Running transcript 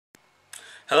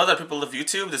Hello there, people of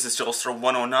YouTube. This is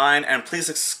Joelster109, and please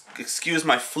excuse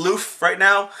my floof right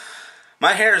now.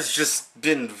 My hair has just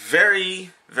been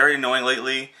very, very annoying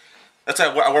lately. That's why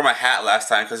I wore my hat last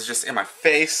time, because it's just in my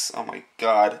face. Oh my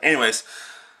god. Anyways,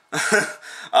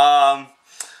 I'm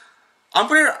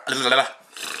gonna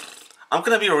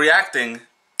be reacting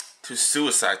to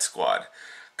Suicide Squad,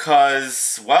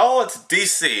 cause well, it's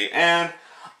DC, and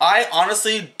I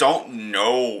honestly don't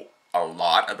know a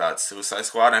lot about Suicide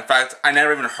Squad. In fact, I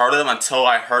never even heard of them until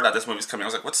I heard that this movie's coming. I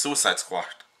was like, what's Suicide Squad?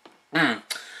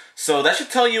 So that should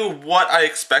tell you what I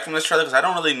expect from this trailer, because I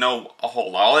don't really know a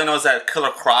whole lot. All I know is that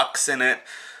Killer Croc's in it,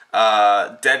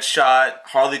 Deadshot,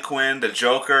 Harley Quinn, the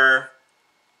Joker,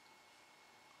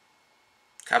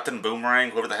 Captain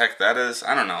Boomerang, whoever the heck that is.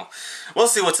 I don't know. We'll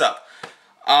see what's up.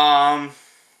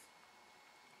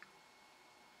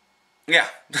 Yeah.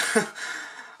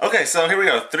 Okay, so here we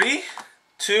go. 3,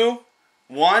 2,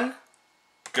 1,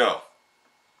 go.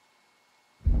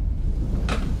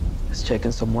 It's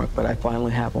taking some work, but I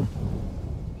finally have them.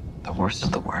 The worst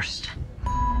of the worst.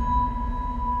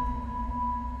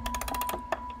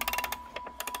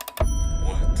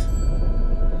 What?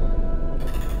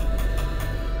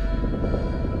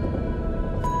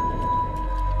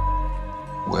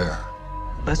 Where?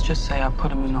 Let's just say I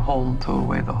put him in a hole and threw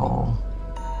away the hole.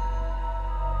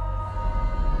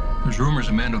 There's rumors,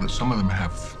 Amanda, that some of them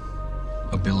have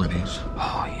abilities.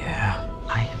 Oh, yeah.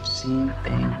 I have seen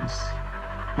things.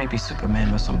 Maybe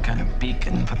Superman was some kind of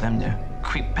beacon for them to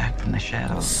creep back from the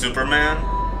shadows. Superman?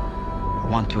 I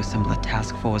want to assemble a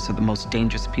task force of the most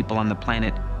dangerous people on the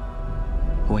planet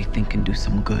who I think can do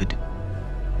some good.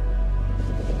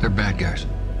 They're bad guys.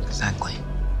 Exactly.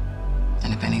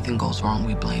 And if anything goes wrong,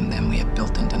 we blame them. We have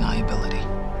built-in deniability.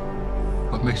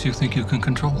 What makes you think you can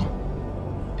control them?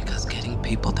 Because getting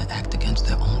people to act against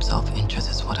their own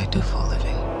self-interest is what I do for a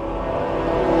living.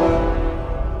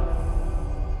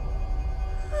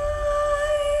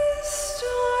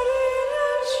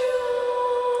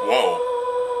 Whoa.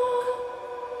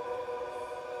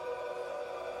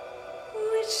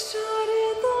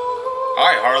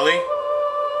 Hi, Harley.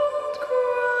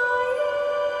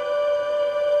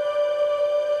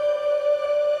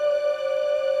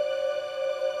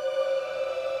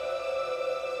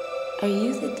 Are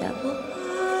you the devil?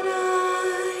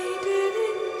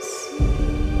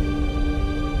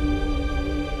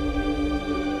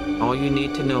 All you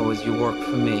need to know is you work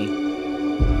for me.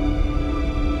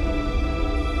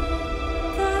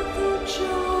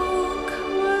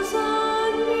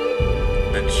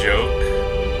 The joke?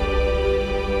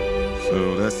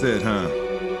 So that's it, huh?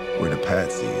 We're the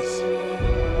patsies.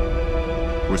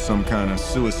 We're some kind of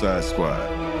Suicide Squad.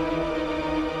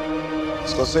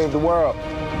 Let's go save the world.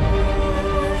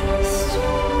 You're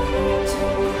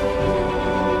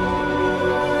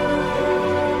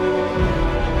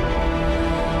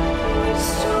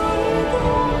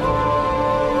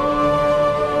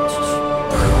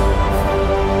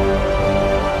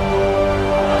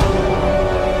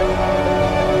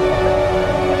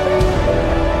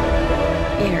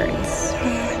in so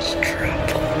much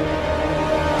trouble.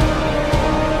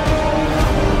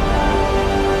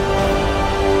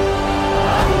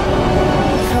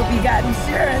 Hope you got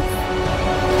insurance.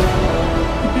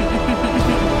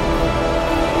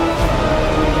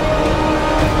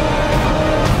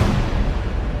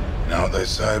 You know what they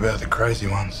say about the crazy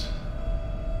ones?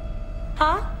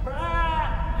 Huh?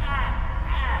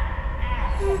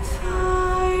 If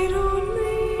I'd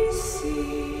only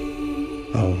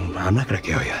see Oh, I'm not gonna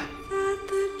kill you. that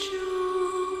the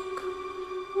joke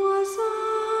was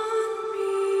on me.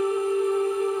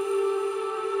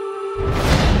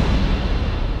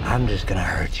 I'm just gonna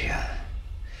hurt you.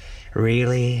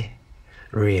 Really,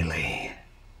 really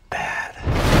bad.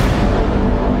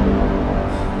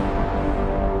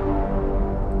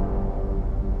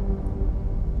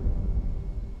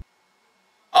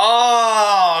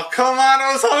 Oh, come on.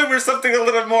 I was hoping for something a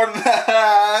little more than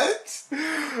that.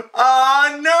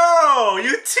 Oh, no.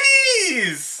 You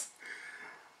tease.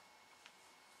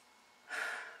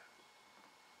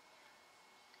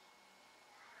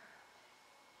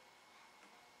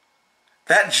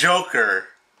 That Joker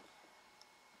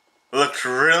looked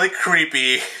really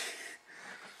creepy.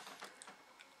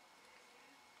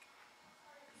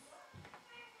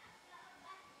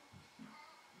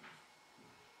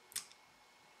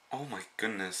 Oh my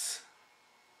goodness.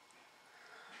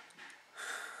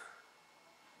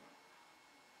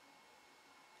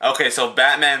 Okay, so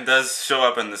Batman does show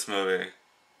up in this movie.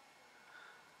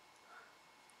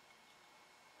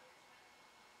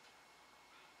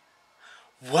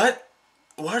 What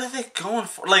are they going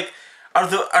for? Like,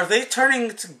 are they turning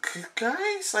into good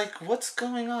guys? Like, what's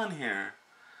going on here?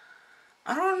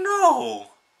 I don't know.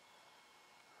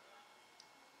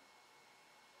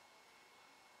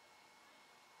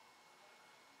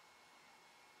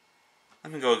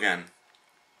 Let me go again.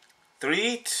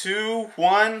 3, 2,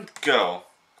 1, go.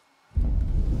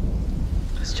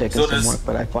 Just checking some work,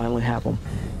 but I finally have them.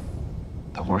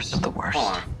 The worst of the worst.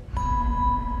 Hold on.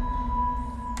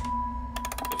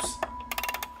 Oops.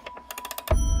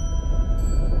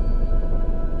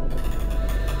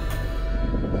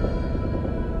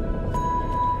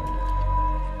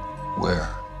 Where?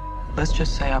 Let's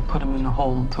just say I put him in a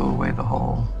hole and threw away the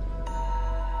hole.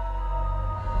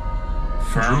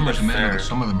 There's Firm rumors, but Amanda, fair. that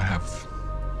some of them have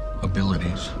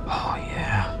abilities. Oh,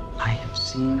 yeah. I have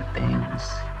seen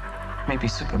things. Maybe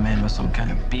Superman was some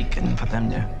kind of beacon for them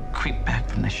to creep back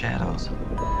from the shadows.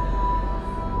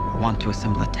 I want to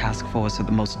assemble a task force of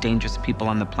the most dangerous people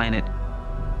on the planet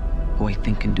who I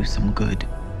think can do some good.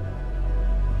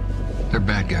 They're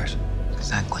bad guys.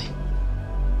 Exactly.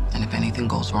 And if anything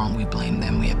goes wrong, we blame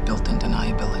them. We have built-in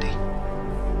deniability.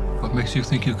 What makes you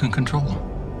think you can control them?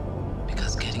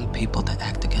 Because getting people to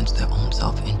act against their own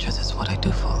self-interest is what I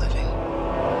do for a living.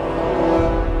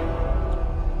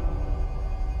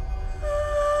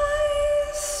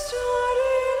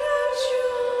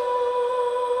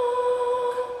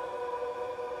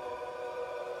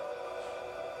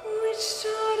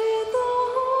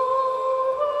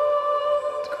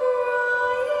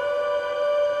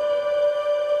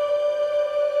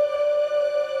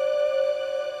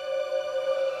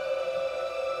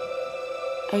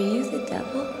 Are you the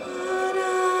devil?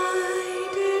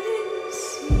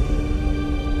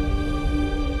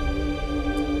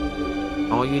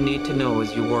 All you need to know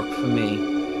is you work for me.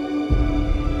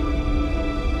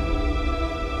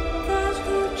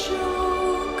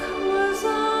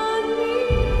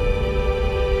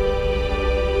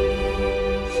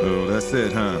 So that's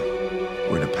it, huh?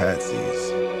 We're the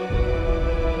patsies.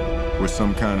 We're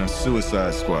some kind of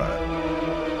suicide squad.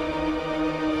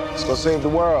 Let's go save the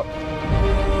world.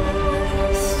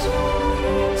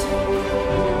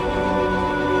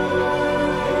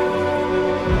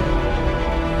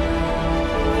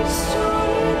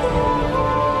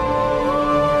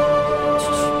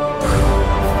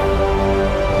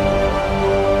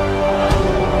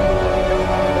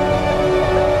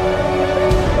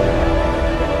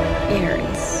 You're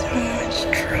in so much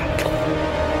trouble.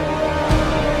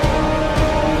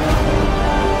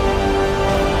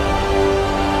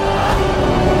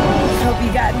 Hope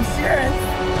you got insurance.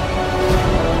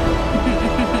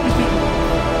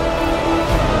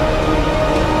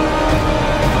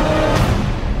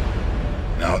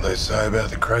 Know what they say about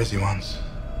the crazy ones?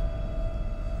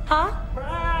 Huh?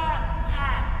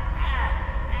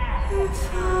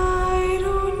 If I'd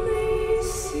only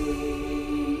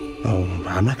see Oh,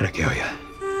 I'm not gonna kill you.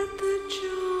 that the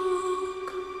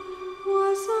joke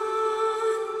was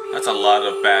on me. That's a lot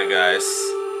of bad guys.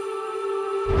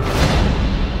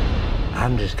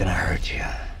 I'm just gonna hurt you.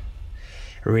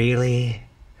 Really,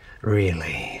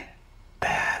 really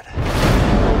bad.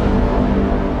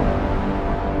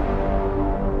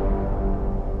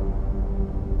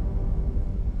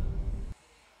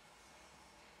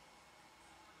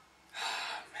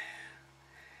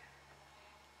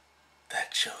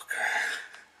 That Joker.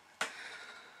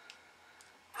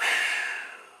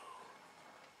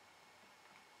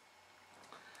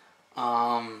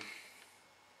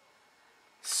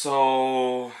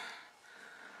 So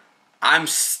I'm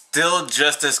still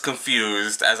just as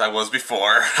confused as I was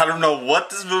before. I don't know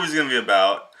what this movie's gonna be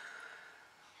about.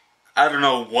 I don't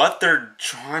know what they're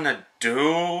trying to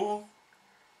do.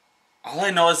 All I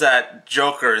know is that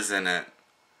Joker is in it.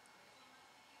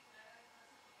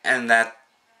 And that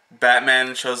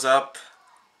Batman shows up.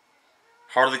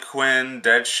 Harley Quinn,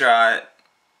 Deadshot,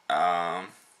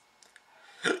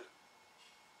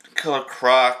 Killer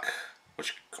Croc,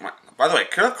 which, by the way,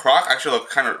 Killer Croc actually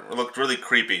looked really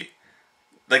creepy.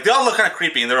 Like, they all look kind of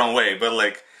creepy in their own way, but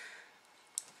like,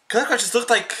 Killer Croc just looked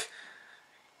like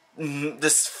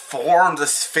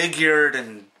disfigured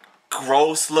and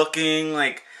gross looking.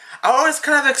 Like, I was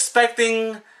kind of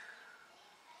expecting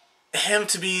him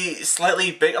to be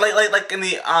slightly big, like in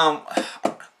the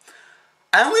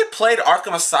I only played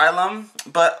Arkham Asylum,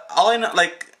 but all I know,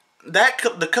 like,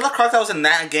 the Killer Croc that was in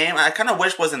that game, I kind of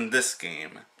wish was in this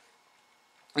game.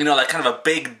 You know, like, kind of a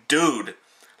big dude.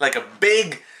 Like, a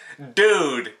big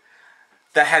dude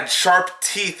that had sharp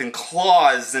teeth and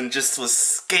claws and just was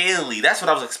scaly. That's what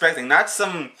I was expecting. Not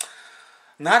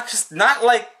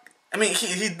like, I mean,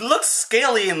 he looked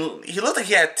scaly and he looked like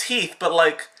he had teeth, but,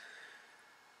 like,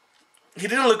 he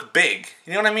didn't look big.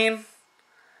 You know what I mean?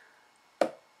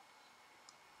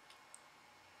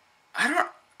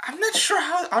 I'm not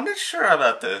I'm not sure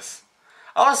about this.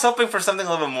 I was hoping for something a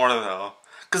little bit more though,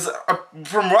 because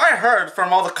from what I heard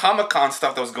from all the Comic-Con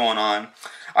stuff that was going on,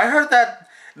 I heard that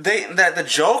the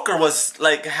Joker was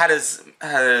like had his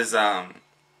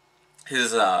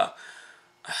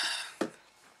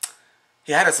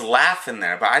he had his laugh in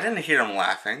there, but I didn't hear him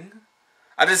laughing.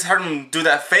 I just heard him do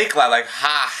that fake laugh, like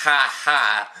ha ha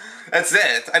ha. That's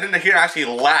it. I didn't hear him actually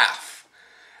laugh.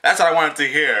 That's what I wanted to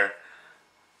hear.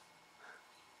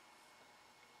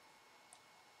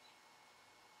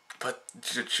 But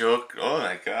the joke, oh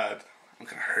my god, I'm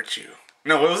gonna hurt you.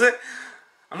 No, what was it?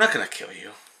 I'm not gonna kill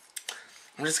you.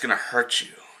 I'm just gonna hurt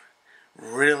you.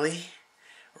 Really,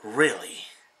 really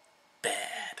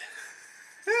bad.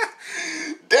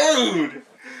 Dude!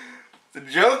 The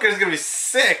Joker's gonna be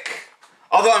sick.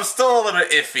 Although I'm still a little bit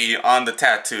iffy on the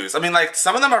tattoos. I mean, like,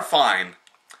 some of them are fine.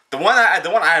 The one I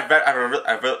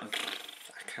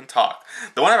can't talk.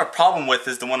 The one I have a problem with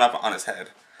is the one up on his head.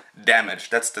 Damage.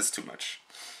 That's too much.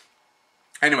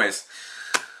 Anyways,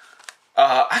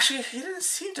 actually, he didn't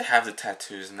seem to have the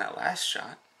tattoos in that last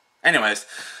shot. Anyways,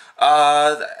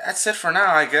 that's it for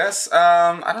now, I guess.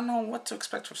 I don't know what to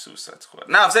expect for Suicide Squad.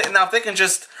 Now, if they can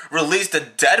just release the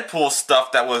Deadpool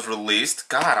stuff that was released,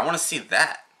 God, I want to see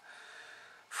that.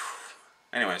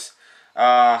 Anyways,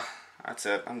 that's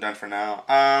it. I'm done for now.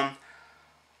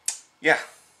 Yeah.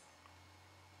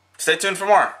 Stay tuned for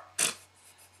more.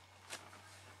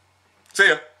 See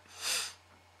ya.